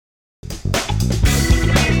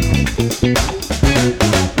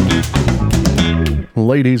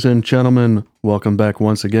Ladies and gentlemen, welcome back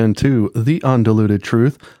once again to The Undiluted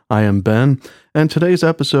Truth. I am Ben, and today's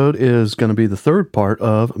episode is going to be the third part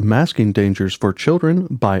of Masking Dangers for Children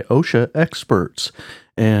by OSHA Experts.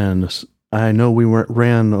 And I know we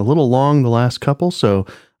ran a little long the last couple, so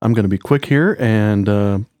I'm going to be quick here,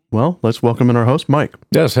 and well, let's welcome in our host, Mike.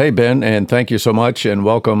 Yes, hey, Ben, and thank you so much, and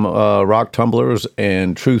welcome Rock Tumblers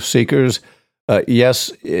and Truth Seekers.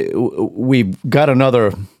 Yes, we've got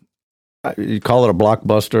another... You call it a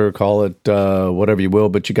blockbuster, call it whatever you will,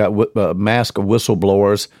 but you got a mask of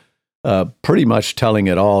whistleblowers pretty much telling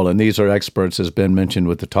it all, and these are experts, as Ben mentioned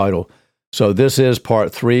with the title. So this is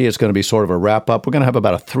part 3. It's going to be sort of a wrap-up. We're going to have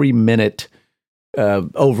about a 3-minute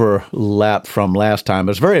overlap from last time.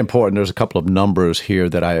 It's very important. There's a couple of numbers here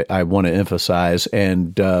that I want to emphasize,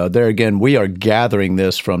 and there again, we are gathering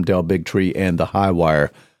this from Del Bigtree and the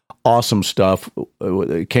Highwire. Awesome stuff.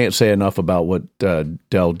 Can't say enough about what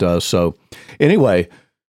Del does. So anyway,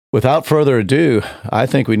 without further ado, I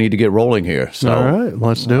think we need to get rolling here. So, all right,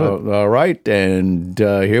 let's do it. All right, and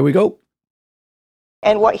here we go.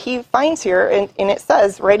 And what he finds here, and it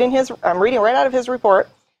says right in his, I'm reading right out of his report,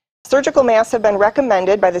 surgical masks have been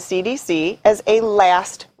recommended by the CDC as a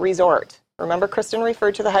last resort. Remember, Kristen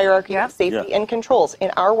referred to the hierarchy of safety and controls.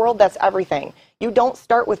 In our world, that's everything. You don't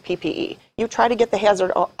start with PPE. You try to get the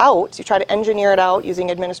hazard out. You try to engineer it out using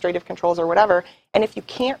administrative controls or whatever. And if you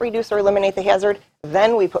can't reduce or eliminate the hazard,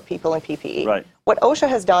 then we put people in PPE. Right. What OSHA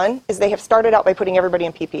has done is they have started out by putting everybody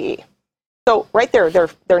in PPE. So right there,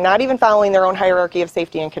 they're not even following their own hierarchy of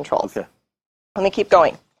safety and controls. Okay. Let me keep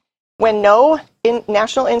going. When no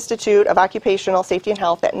National Institute of Occupational Safety and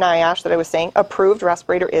Health, that NIOSH that I was saying, approved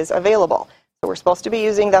respirator is available. So we're supposed to be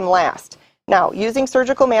using them last. Now, using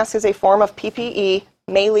surgical masks as a form of PPE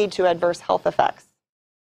may lead to adverse health effects.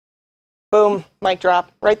 Boom, mic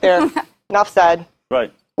drop, right there. Enough said.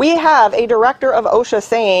 Right. We have a director of OSHA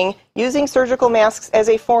saying using surgical masks as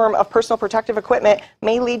a form of personal protective equipment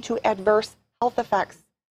may lead to adverse health effects.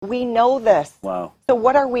 We know this. Wow. So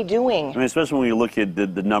what are we doing? I mean, especially when you look at the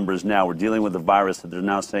numbers now, we're dealing with a virus that they're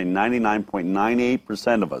now saying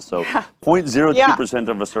 99.98% of us. So 0.02%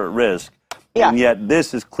 of us are at risk. Yeah. And yet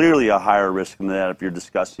this is clearly a higher risk than that if you're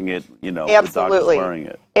discussing it, with doctors wearing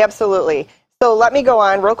it. Absolutely. So let me go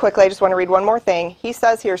on real quickly. I just want to read one more thing. He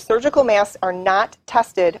says here, surgical masks are not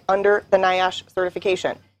tested under the NIOSH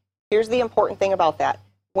certification. Here's the important thing about that.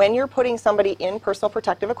 When you're putting somebody in personal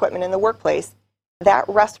protective equipment in the workplace, that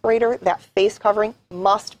respirator, that face covering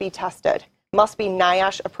must be tested, must be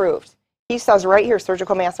NIOSH approved. He says right here,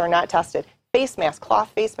 surgical masks are not tested. Face mask,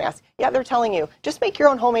 cloth face mask. Yeah, they're telling you, just make your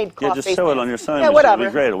own homemade cloth face mask. Yeah, just show it on your son. Yeah, whatever.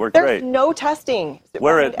 It'll be great. It'll work There's great. There's no testing.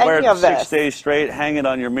 Wear it 6 days straight, hang it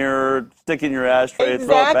on your mirror, stick it in your ashtray,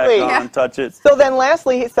 Exactly. throw it back on, touch it. So then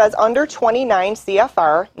lastly, he says under 29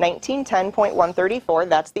 CFR 1910.134,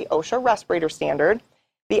 that's the OSHA respirator standard,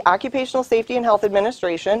 the Occupational Safety and Health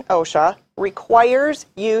Administration, OSHA, requires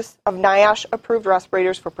use of NIOSH-approved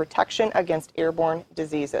respirators for protection against airborne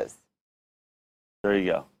diseases. There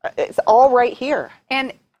you go. It's all right here.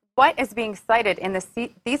 And what is being cited in the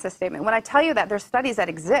thesis statement, when I tell you that there's studies that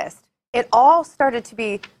exist, it all started to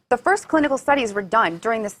be, the first clinical studies were done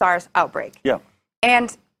during the SARS outbreak. Yeah.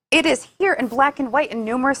 And it is here in black and white in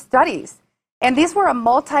numerous studies. And these were a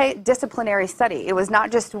multidisciplinary study. It was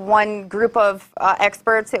not just one group of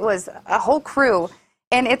experts. It was a whole crew.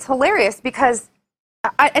 And it's hilarious because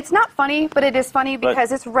it's not funny, but it is funny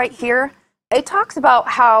because it's right here. It talks about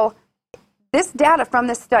how this data from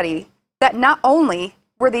this study, that not only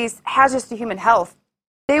were these hazards to human health,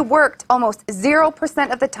 they worked almost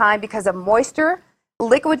 0% of the time because of moisture,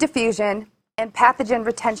 liquid diffusion, and pathogen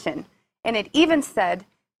retention. And it even said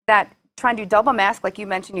that trying to do double mask, like you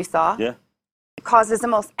mentioned you saw, causes the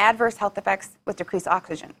most adverse health effects with decreased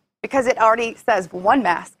oxygen. Because it already says one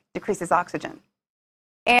mask decreases oxygen.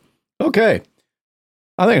 Okay.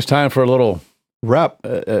 I think it's time for a little not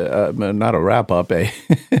a wrap up, a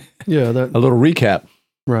little recap.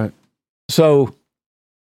 Right. So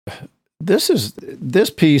this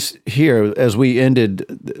piece here, as we ended,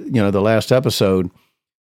 the last episode,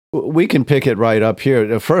 we can pick it right up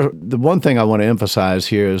here. First, the one thing I want to emphasize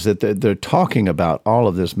here is that they're talking about all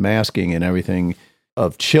of this masking and everything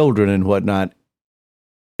of children and whatnot,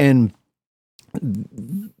 and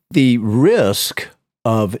the risk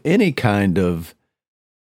of any kind of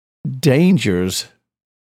dangers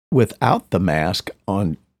without the mask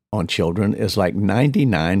on children is like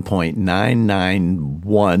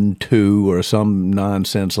 99.9912 or some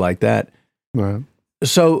nonsense like that. Right.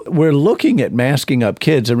 So we're looking at masking up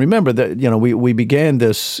kids, and remember that we began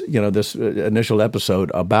this this initial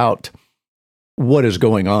episode about what is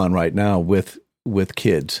going on right now with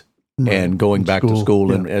kids and going back to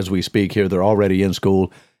school. And as we speak here, they're already in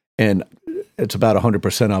school, and it's about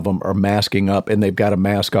 100% of them are masking up, and they've got to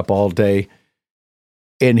mask up all day.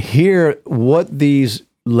 And here, what these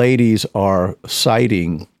ladies are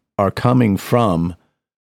citing are coming from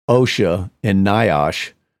OSHA and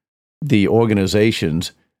NIOSH, the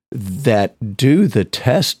organizations that do the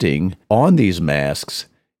testing on these masks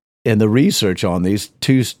and the research on these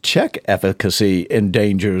to check efficacy and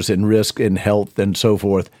dangers and risk and health and so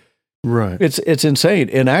forth. Right. It's insane.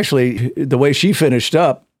 And actually, the way she finished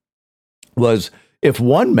up was, if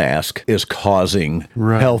one mask is causing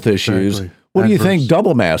health issues, what do you think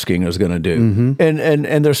double masking is going to do? Mm-hmm.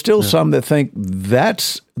 And there's still some that think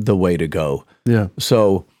that's the way to go. Yeah.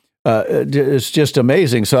 So it's just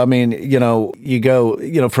amazing. So, I mean,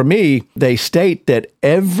 for me, they state that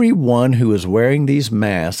everyone who is wearing these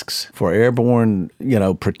masks for airborne,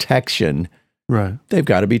 protection, right, they've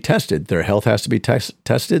got to be tested. Their health has to be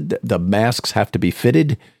tested. The masks have to be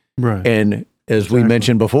fitted. Right. And as we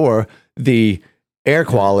mentioned before, the air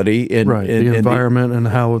quality in the environment and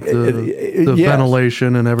how the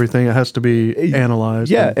ventilation and everything, it has to be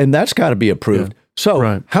analyzed. Yeah, and that's got to be approved. Yeah.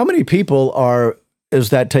 So how many people is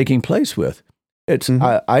that taking place with? It's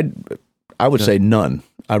I would say none.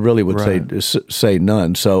 I really would say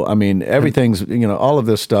none. So, I mean, everything's, all of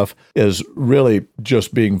this stuff is really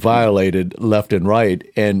just being violated left and right.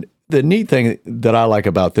 And the neat thing that I like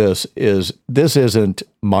about this isn't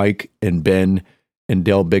Mike and Ben and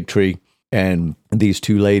Del Bigtree and these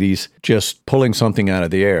two ladies just pulling something out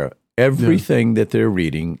of the air. Everything that they're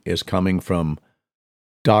reading is coming from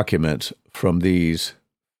documents from these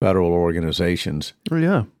federal organizations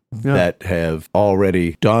that have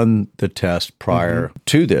already done the test prior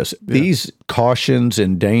to this. Yeah. These cautions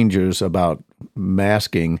and dangers about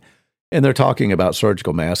masking, and they're talking about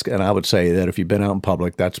surgical masks, and I would say that if you've been out in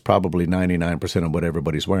public, that's probably 99% of what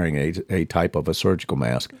everybody's wearing, a type of a surgical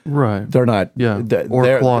mask. Right. They're not...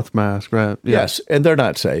 or cloth mask, right. Yeah. Yes, and they're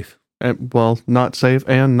not safe. Not safe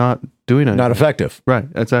and not doing anything. Not effective. Right,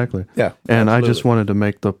 exactly. Yeah, and absolutely. I just wanted to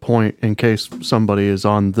make the point, in case somebody is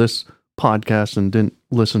on this podcast and didn't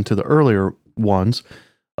listen to the earlier ones,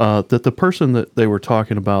 that the person that they were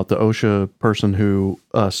talking about, the OSHA person who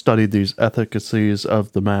studied these efficacies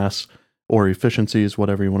of the masks, or efficiencies,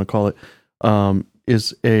 whatever you want to call it,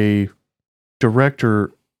 is a director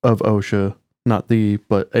of OSHA, not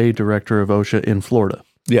but a director of OSHA in Florida.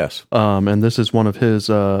 Yes. And this is one of his,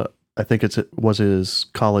 I think it was his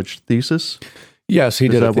college thesis. Yes, he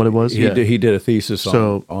did. Is that what it was? He did a thesis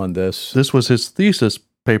on this. This was his thesis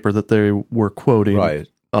paper that they were quoting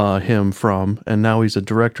him from, and now he's a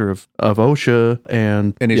director of OSHA,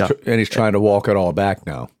 and he's trying to walk it all back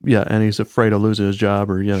now. Yeah, and he's afraid of losing his job,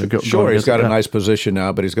 or he's got a nice position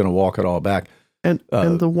now, but he's going to walk it all back. And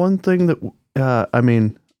the one thing that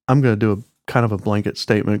I'm going to do a kind of a blanket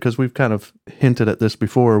statement, because we've kind of hinted at this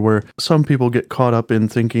before, where some people get caught up in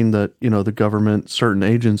thinking that the government, certain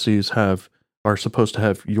agencies are supposed to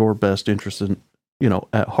have your best interest in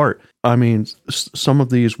at heart. I mean, some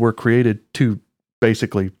of these were created to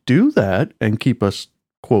basically do that and keep us,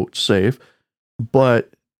 quote, safe.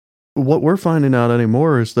 But what we're finding out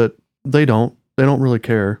anymore is that they don't really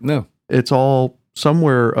care. No. It's all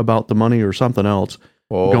somewhere about the money or something else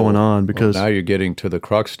going on, because now you're getting to the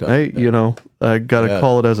crux stuff. Hey, I got to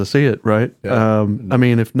call it as I see it, right? Yeah. I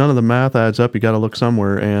mean, if none of the math adds up, you got to look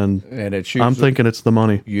somewhere, and I'm thinking it's the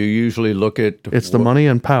money. You usually look at the money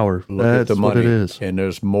and power. That's the money, what it is, and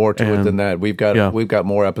there's more to it than that. We've got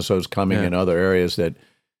more episodes coming in other areas that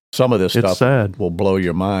some of this stuff will blow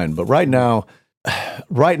your mind. But right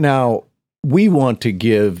now, we want to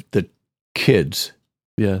give the kids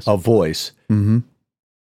a voice. Mm-hmm.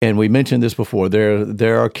 And we mentioned this before.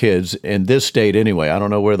 There are kids in this state anyway. I don't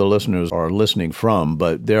know where the listeners are listening from,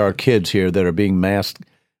 but there are kids here that are being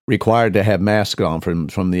required to have masks on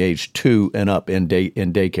from the age 2 and up in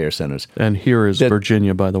daycare centers. And here is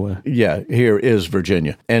Virginia, by the way. Yeah, here is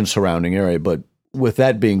Virginia and surrounding area. But with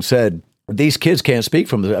that being said, these kids can't speak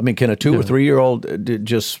from this. I mean, can a 2 or 3-year-old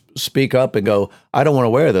just speak up and go, I don't want to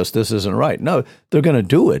wear this. This isn't right. No, they're going to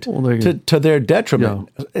do it to their detriment.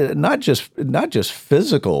 Yeah. Not just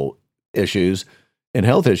physical issues and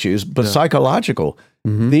health issues, but psychological.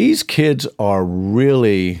 Mm-hmm. These kids are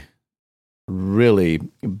really, really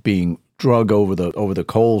being drug over the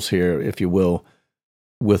coals here, if you will,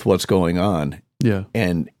 with what's going on. Yeah.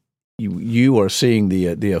 And you are seeing the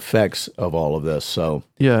effects of all of this. So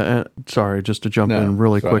and sorry, just to jump in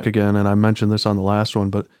really quick again, and I mentioned this on the last one,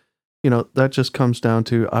 but that just comes down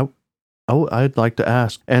to I'd like to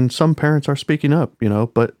ask, and some parents are speaking up,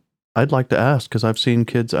 but I'd like to ask, because I've seen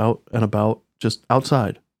kids out and about just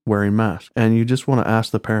outside wearing masks. And you just want to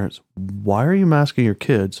ask the parents, why are you masking your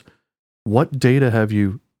kids? What data have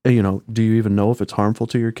you, do you even know if it's harmful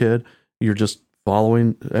to your kid? You're just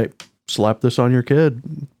following, hey, slap this on your kid,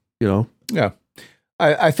 Yeah.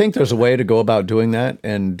 I think there's a way to go about doing that.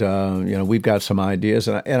 And, we've got some ideas.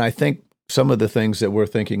 And I think some of the things that we're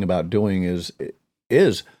thinking about doing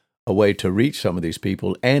is a way to reach some of these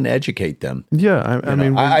people and educate them. Yeah.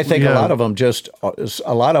 I think a lot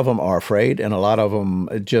of them are afraid, and a lot of them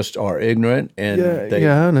just are ignorant, and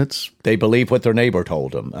they believe what their neighbor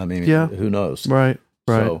told them. I mean, who knows? Right.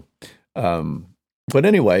 So, but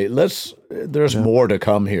anyway, there's more to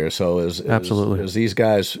come here. So absolutely. As these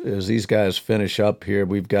guys finish up here,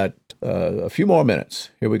 we've got a few more minutes.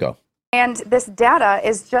 Here we go. And this data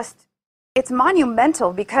is it's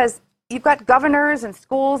monumental, because you've got governors and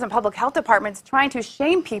schools and public health departments trying to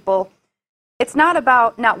shame people. It's not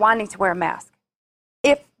about not wanting to wear a mask.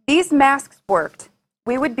 If these masks worked,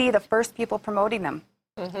 we would be the first people promoting them.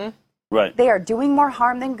 Mm-hmm. Right. They are doing more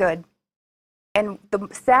harm than good. And the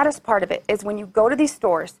saddest part of it is when you go to these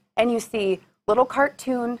stores and you see little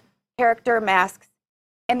cartoon character masks,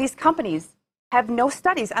 and these companies have no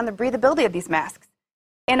studies on the breathability of these masks.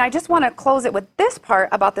 And I just want to close it with this part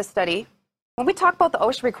about this study. When we talk about the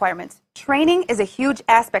OSHA requirements, training is a huge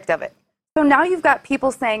aspect of it. So now you've got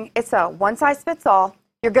people saying it's a one-size-fits-all,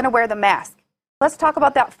 you're going to wear the mask. Let's talk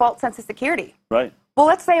about that false sense of security. Right. Well,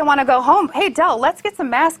 let's say I want to go home. Hey, Dell, let's get some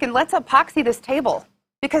masks and let's epoxy this table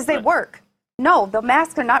because they work. No, the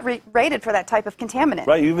masks are not rated for that type of contaminant.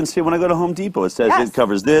 Right. You even see when I go to Home Depot, it says it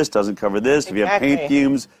covers this, doesn't cover this. If you have paint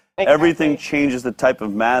fumes, everything changes the type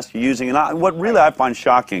of mask you're using. And what really I find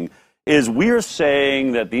shocking is we're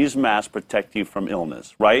saying that these masks protect you from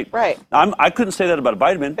illness, right? Right. I couldn't say that about a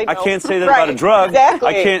vitamin. They I don't. can't say that about a drug. Exactly.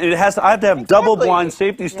 I can't. I have to have double-blind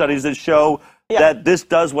safety studies that show that this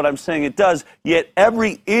does what I'm saying it does. Yet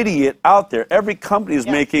every idiot out there, every company is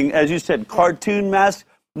making, as you said, cartoon masks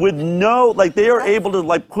with they are able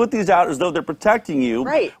to put these out as though they're protecting you.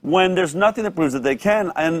 Right. When there's nothing that proves that they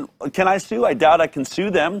can. And can I sue? I doubt I can sue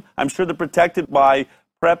them. I'm sure they're protected by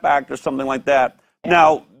PrEP Act or something like that.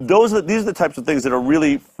 Now, these are the types of things that are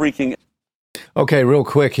really freaking. Okay, real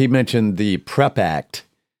quick, he mentioned the PrEP Act.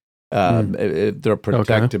 They're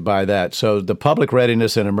protected by that. So the Public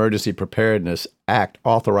Readiness and Emergency Preparedness Act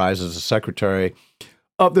authorizes the Secretary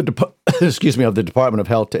of the Department of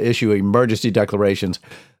Health to issue emergency declarations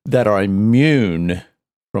that are immune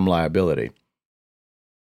from liability.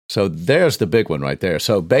 So there's the big one right there.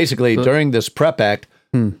 So basically, during this PrEP Act,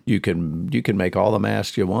 you can make all the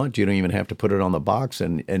masks you want. You don't even have to put it on the box,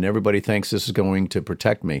 and everybody thinks this is going to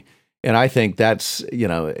protect me. And I think that's that's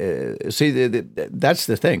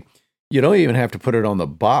the thing. You don't even have to put it on the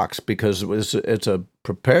box because it's a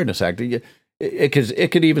preparedness act.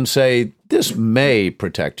 It could even say this may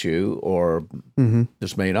protect you or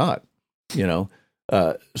this may not.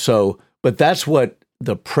 But that's what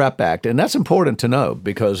the PrEP Act, and that's important to know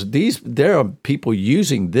because there are people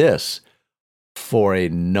using this for a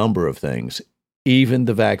number of things, even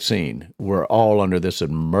the vaccine. We're all under this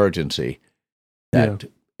emergency that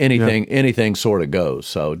anything sort of goes.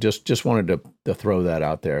 So just wanted to throw that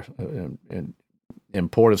out there. And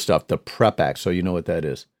important stuff, the PrEP Act, so you know what that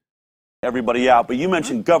is. Everybody out, but you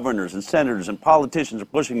mentioned governors and senators and politicians are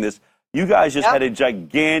pushing this. You guys just had a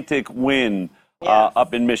gigantic win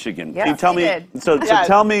up in Michigan. Yes, Can you tell me? did. So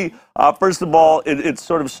tell me, first of all, it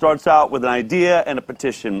sort of starts out with an idea and a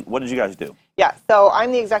petition. What did you guys do? Yeah, so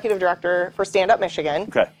I'm the executive director for Stand Up Michigan.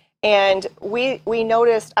 Okay. And we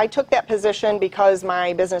noticed, I took that position because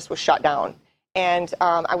my business was shut down. And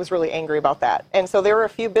I was really angry about that. And so there were a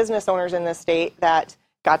few business owners in this state that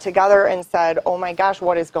got together and said, oh my gosh,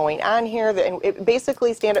 what is going on here? And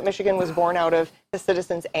basically, Stand Up Michigan was born out of the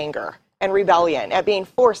citizens' anger and rebellion at being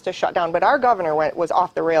forced to shut down. But our governor was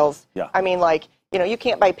off the rails. Yeah. I mean, you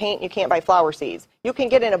can't buy paint, you can't buy flower seeds. You can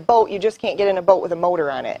get in a boat, you just can't get in a boat with a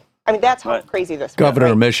motor on it. I mean, that's how crazy this was. Governor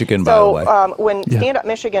of Michigan, by the way. So when Stand Up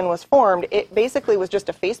Michigan was formed, it basically was just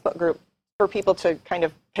a Facebook group for people to kind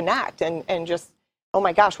of connect and just, oh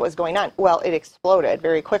my gosh, what is going on? Well, it exploded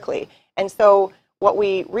very quickly. And so what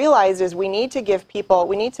we realized is we need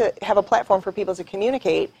to have a platform for people to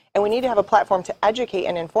communicate, and we need to have a platform to educate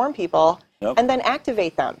and inform people, and then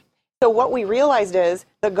activate them. So what we realized is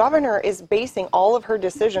the governor is basing all of her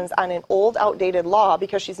decisions on an old, outdated law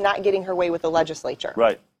because she's not getting her way with the legislature.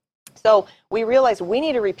 Right. So we realized we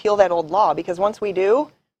need to repeal that old law because once we do,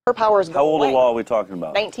 her powers go away. How old a law are we talking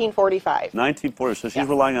about? 1945. 1940. So she's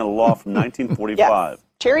relying on a law from 1945. Yes.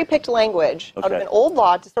 Cherry-picked language out of an old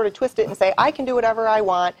law to sort of twist it and say, I can do whatever I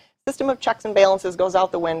want. system of checks and balances goes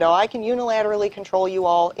out the window. I can unilaterally control you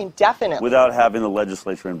all indefinitely. Without having the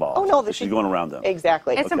legislature involved. Oh, no. She's going around them.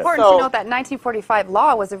 Exactly. It's important to note that 1945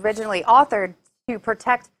 law was originally authored to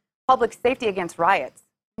protect public safety against riots,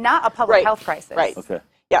 not a public health crisis. Right. Okay.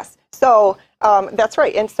 Yes. So that's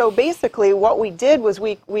right. And so basically what we did was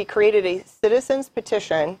we created a citizens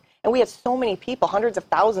petition, and we had so many people, hundreds of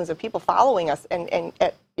thousands of people following us and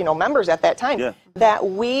members at that time, that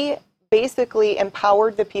we basically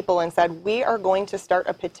empowered the people and said, we are going to start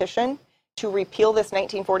a petition to repeal this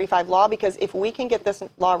 1945 law, because if we can get this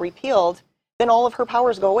law repealed, then all of her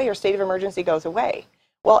powers go away, her state of emergency goes away.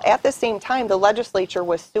 Well, at the same time, the legislature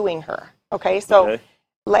was suing her. Okay, so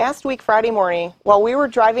last week, Friday morning, while we were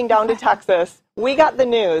driving down to Texas, we got the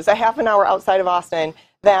news a half an hour outside of Austin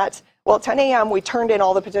that, well, at 10 a.m. we turned in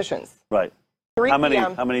all the petitions. Right. 3 How many?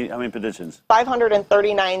 p.m. How many petitions?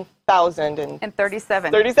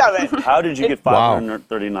 539,037. 37. How did you get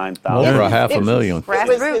 539,000? Over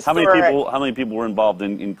 500,000. How many people were involved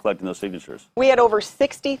in collecting those signatures? We had over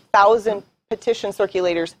 60,000 petition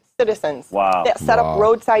circulators, citizens, that set up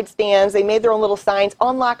roadside stands. They made their own little signs.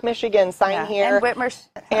 Unlock Michigan, sign here. And Whitmer's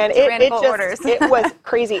and orders. It was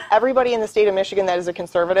crazy. Everybody in the state of Michigan that is a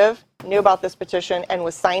conservative knew about this petition and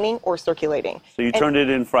was signing or circulating. So you turned it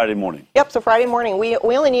in Friday morning? Yep. So Friday morning, we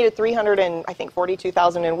only needed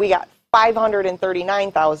 342,000, and we got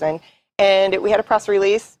 539,000. And we had a press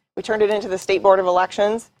release. We turned it into the State Board of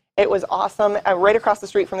Elections. It was awesome, right across the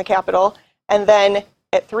street from the Capitol. And then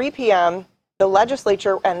at 3 p.m., the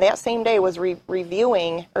legislature, and that same day, was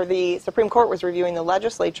reviewing, or the Supreme Court was reviewing the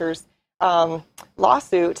legislature's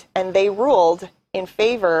lawsuit, and they ruled in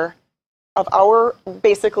favor of our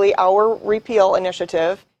repeal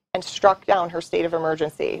initiative and struck down her state of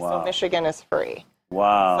emergency. Wow. So Michigan is free.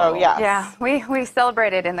 Wow. So, yeah. Yeah, we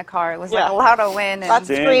celebrated in the car. It was like a loud win. That's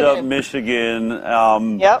Stand up,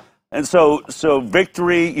 Michigan. Yep. And so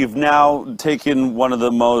victory, you've now taken one of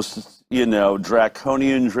the most,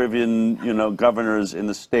 draconian-driven, governors in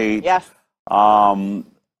the state. Yes.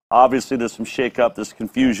 Obviously, there's some shakeup, there's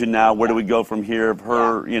confusion now. Where do we go from here?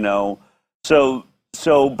 But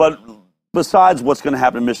besides what's going to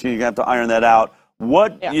happen in Michigan, you have to iron that out.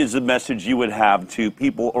 What is the message you would have to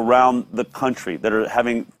people around the country that are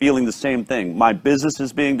feeling the same thing? My business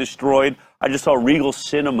is being destroyed. I just saw Regal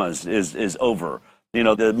Cinemas is over.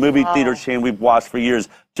 The movie theater chain we've watched for years,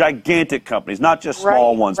 gigantic companies, not just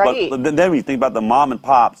small ones. Right. But then we think about the mom and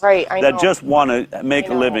pops that just want to make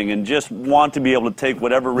a living and just want to be able to take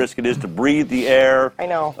whatever risk it is to breathe the air. I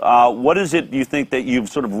know. What is it you think that you've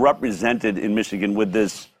sort of represented in Michigan with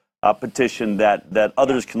this petition that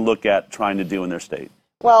others can look at trying to do in their state?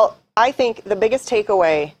 Well, I think the biggest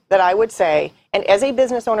takeaway that I would say, and as a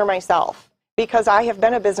business owner myself, because I have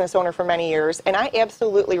been a business owner for many years, and I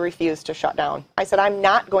absolutely refused to shut down. I said, I'm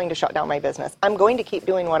not going to shut down my business. I'm going to keep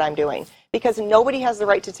doing what I'm doing, because nobody has the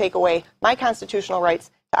right to take away my constitutional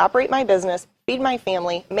rights to operate my business, feed my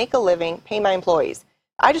family, make a living, pay my employees.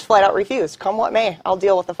 I just flat out refused. Come what may, I'll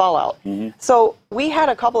deal with the fallout. Mm-hmm. So we had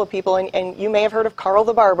a couple of people, and you may have heard of Carl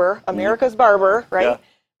the Barber, America's Barber, right? Yeah.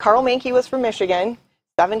 Carl Mankey was from Michigan,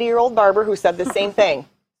 70-year-old barber who said the same thing.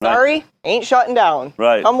 Sorry, ain't shutting down.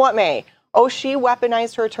 Right. Come what may. Oh, she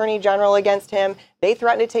weaponized her attorney general against him. They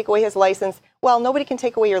threatened to take away his license. Well, nobody can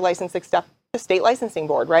take away your license except the state licensing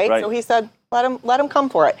board, right? So he said, let him come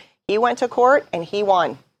for it. He went to court and he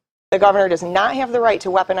won. The governor does not have the right to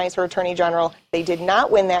weaponize her attorney general. They did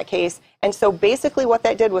not win that case. And so basically what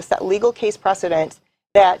that did was set legal case precedent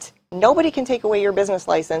that nobody can take away your business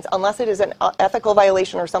license unless it is an ethical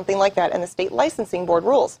violation or something like that, and the state licensing board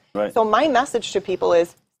rules. Right. So my message to people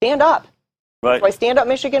is stand up. Right. That's why Stand Up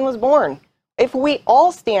Michigan was born. If we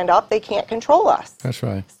all stand up, they can't control us. That's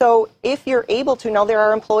right. So if you're able to, now there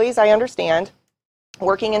are employees, I understand,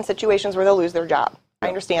 working in situations where they'll lose their job. I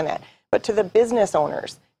understand that. But to the business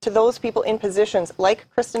owners, to those people in positions like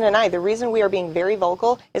Kristen and I, the reason we are being very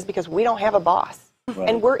vocal is because we don't have a boss. Right.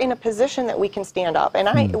 And we're in a position that we can stand up.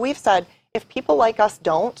 And we've said, if people like us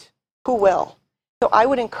don't, who will? So I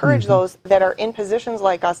would encourage those that are in positions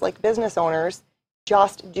like us, like business owners,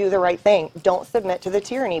 just do the right thing. Don't submit to the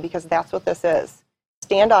tyranny, because that's what this is.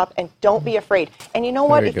 Stand up and don't be afraid. And you know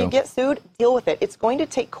what? If you get sued, deal with it. It's going to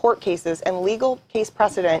take court cases and legal case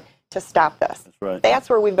precedent to stop this. That's right.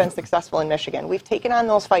 That's where we've been successful in Michigan. We've taken on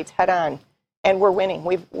those fights head on, and we're winning.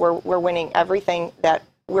 We're winning everything that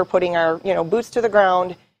we're putting our boots to the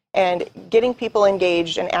ground and getting people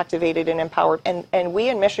engaged and activated and empowered. And we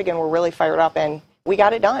in Michigan were really fired up, and we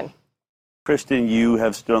got it done. Kristen, you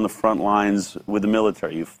have stood on the front lines with the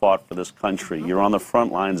military. You've fought for this country. You're on the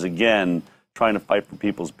front lines again, trying to fight for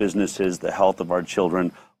people's businesses, the health of our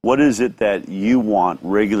children. What is it that you want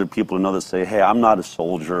regular people to know that say, hey, I'm not a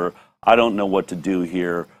soldier, I don't know what to do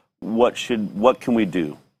here. What can we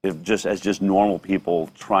do as just normal people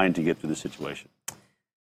trying to get through the situation?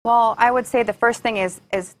 Well, I would say the first thing is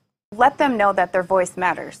let them know that their voice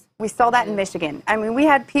matters. We saw that in Michigan. I mean, we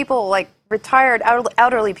had people like retired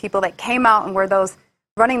elderly people that came out and were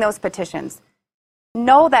running those petitions.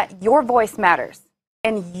 Know that your voice matters,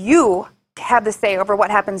 and you have the say over what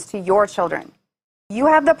happens to your children. You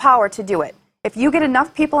have the power to do it. If you get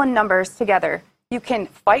enough people in numbers together, you can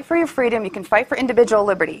fight for your freedom, you can fight for individual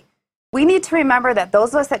liberty. We need to remember that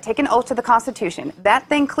those of us that take an oath to the Constitution, that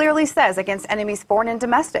thing clearly says against enemies foreign and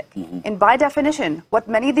domestic. And by definition, what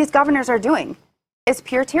many of these governors are doing is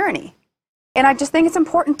pure tyranny. And I just think it's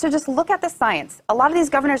important to just look at the science. A lot of these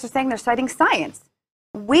governors are saying they're citing science.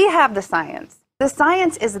 We have the science. The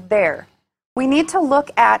science is there. We need to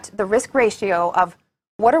look at the risk ratio of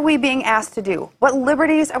what are we being asked to do? What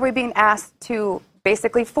liberties are we being asked to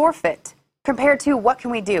basically forfeit compared to what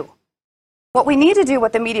can we do? What we need to do,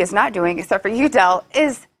 what the media is not doing, except for you, Del,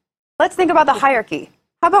 is let's think about the hierarchy.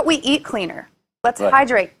 How about we eat cleaner? Let's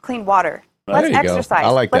hydrate clean water. Let's exercise. I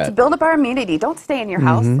like Let's that. build up our immunity. Don't stay in your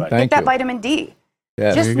house. Get that vitamin D.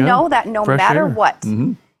 Yeah. Just know that no Fresh matter air. what,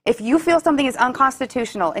 if you feel something is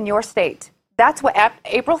unconstitutional in your state, that's what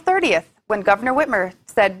April 30th, when Governor Whitmer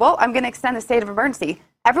said, well, I'm going to extend the state of emergency,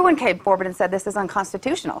 everyone came forward and said this is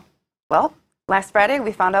unconstitutional. Well, last Friday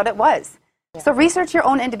we found out it was. Yeah. So research your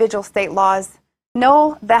own individual state laws.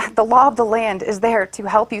 Know that the law of the land is there to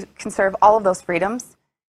help you conserve all of those freedoms.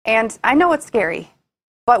 And I know it's scary,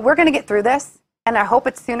 but we're going to get through this. And I hope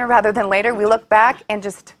it's sooner rather than later. We look back and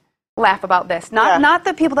just laugh about this. Not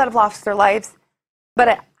the people that have lost their lives, but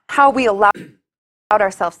at how we allowed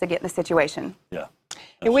ourselves to get in the situation. Yeah.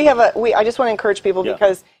 And I just want to encourage people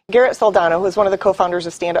because Garrett Soldano, who is one of the co-founders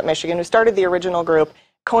of Stand Up Michigan, who started the original group,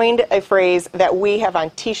 coined a phrase that we have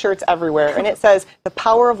on T-shirts everywhere, and it says, the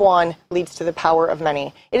power of one leads to the power of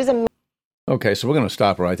many. It is a... Okay, so we're going to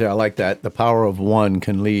stop right there. I like that. The power of one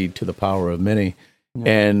can lead to the power of many.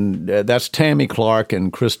 And that's Tammy Clark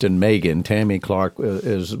and Kristen Megan. Tammy Clark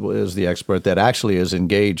is the expert that actually is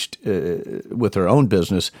engaged with her own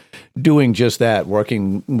business, doing just that,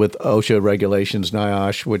 working with OSHA regulations,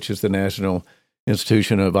 NIOSH, which is the National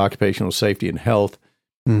Institution of Occupational Safety and Health.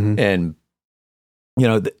 And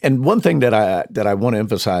and one thing that I want to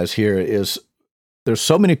emphasize here is there's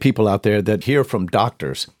so many people out there that hear from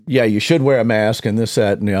doctors, yeah, you should wear a mask and this,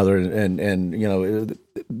 that, and the other, and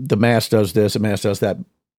the mask does this, the mask does that.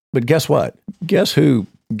 But guess what? Guess who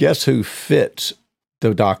fits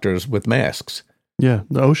the doctors with masks? Yeah,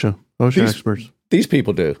 the OSHA experts. These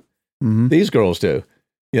people do. These girls do.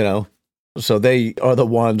 So they are the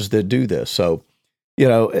ones that do this. So,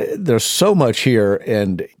 there's so much here,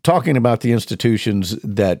 and talking about the institutions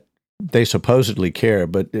that they supposedly care,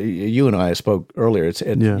 but you and I spoke earlier.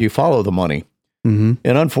 You follow the money, and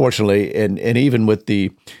unfortunately, and even with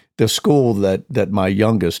the school that my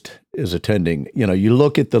youngest is attending, you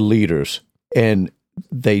look at the leaders, and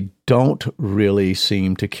they don't really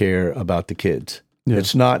seem to care about the kids. Yeah.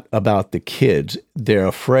 It's not about the kids. They're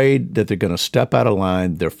afraid that they're going to step out of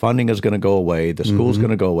line. Their funding is going to go away. The school's going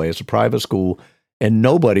to go away. It's a private school, and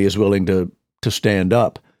nobody is willing to stand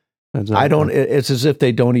up. Exactly. It's as if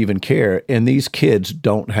they don't even care, and these kids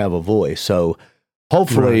don't have a voice. So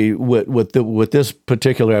hopefully with this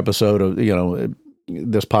particular episode of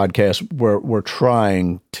this podcast, we're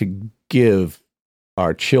trying to give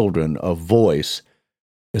our children a voice,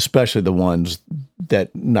 especially the ones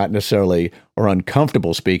that not necessarily are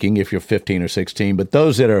uncomfortable speaking if you're 15 or 16, but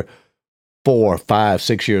those that are 4, 5,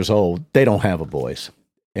 6 years old, they don't have a voice.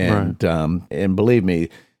 And and believe me,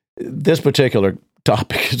 this particular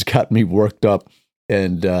topic has got me worked up,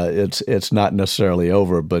 and it's not necessarily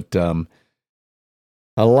over, but a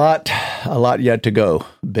lot yet to go,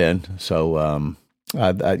 Ben. So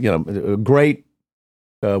a great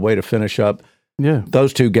way to finish up. Yeah,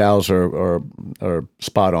 those two gals are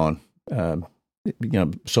spot on.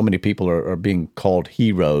 So many people are being called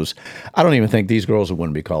heroes. I don't even think these girls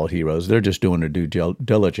wouldn't be called heroes. They're just doing their due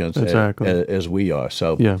diligence as we are.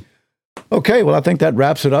 So yeah. Okay, well, I think that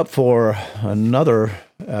wraps it up for another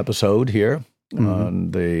episode here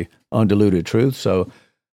on the Undiluted Truth. So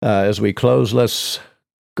as we close, let's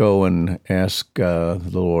go and ask the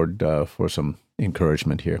Lord for some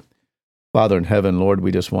encouragement here. Father in heaven, Lord,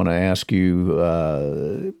 we just want to ask you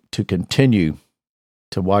to continue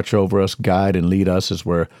to watch over us, guide and lead us as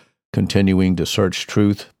we're continuing to search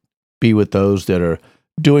truth. Be with those that are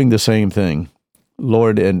doing the same thing,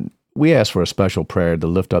 Lord, and we ask for a special prayer to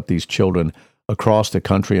lift up these children across the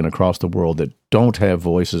country and across the world that don't have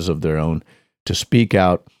voices of their own. to speak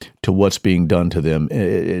out to what's being done to them,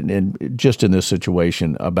 and just in this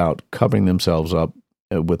situation about covering themselves up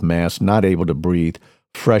with masks, not able to breathe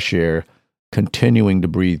fresh air, continuing to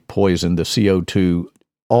breathe poison, the CO2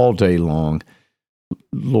 all day long.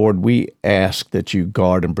 Lord, we ask that you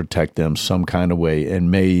guard and protect them some kind of way,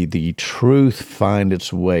 and may the truth find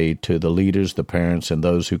its way to the leaders, the parents, and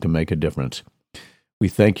those who can make a difference. We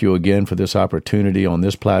thank you again for this opportunity on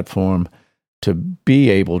this platform to be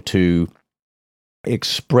able to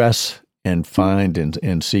express and find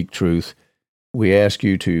and seek truth. We ask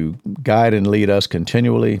you to guide and lead us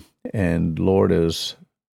continually. And Lord, as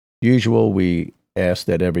usual, we ask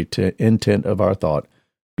that every intent of our thought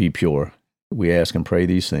be pure. We ask and pray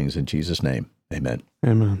these things in Jesus' name. Amen.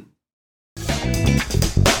 Amen.